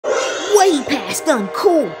way past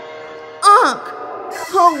uncool. Unc!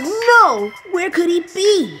 Oh no! Where could he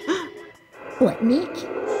be? What, Nick?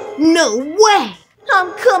 No way!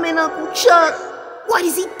 I'm coming, Uncle Chuck! What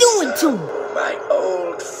is he doing to him? My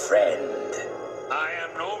old friend. I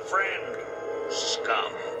am no friend,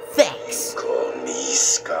 scum. Facts. You call me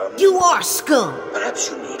scum? You are scum.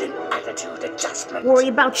 Perhaps you need an attitude adjustment. Worry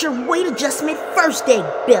about your weight adjustment first, Egg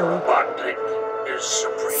Belly. Botnik is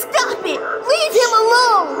supreme. Stop it! Leave him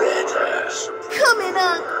alone! Better. Coming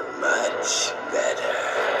up. Much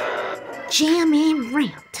better. Jam and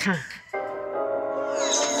ramp time.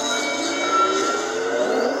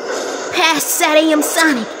 Past SatAM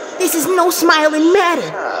Sonic. This is no smiling matter.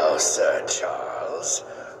 Now, Sir Charles,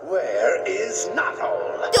 where is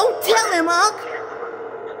Knothole? Don't tell him, Unc.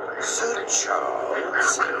 Sir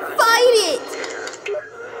Charles? Fight it!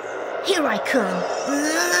 Here I come.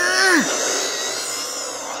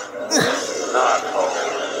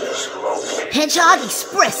 Knothole is located. Hedgehog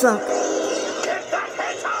Express, Unc. Get that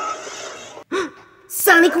hedgehog!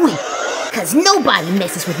 Sonic win. Cause nobody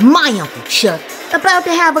messes with my Uncle Chuck. About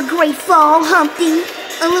to have a great fall, Humpty.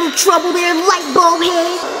 A little trouble there, light bulb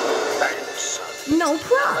head. Thanks. No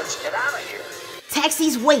problem. Let's get out of here.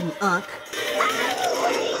 Taxi's waiting, Unc.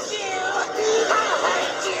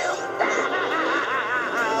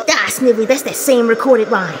 Ah, Snively, that's that same recorded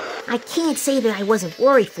line. I can't say that I wasn't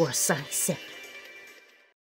worried for a Sonic second.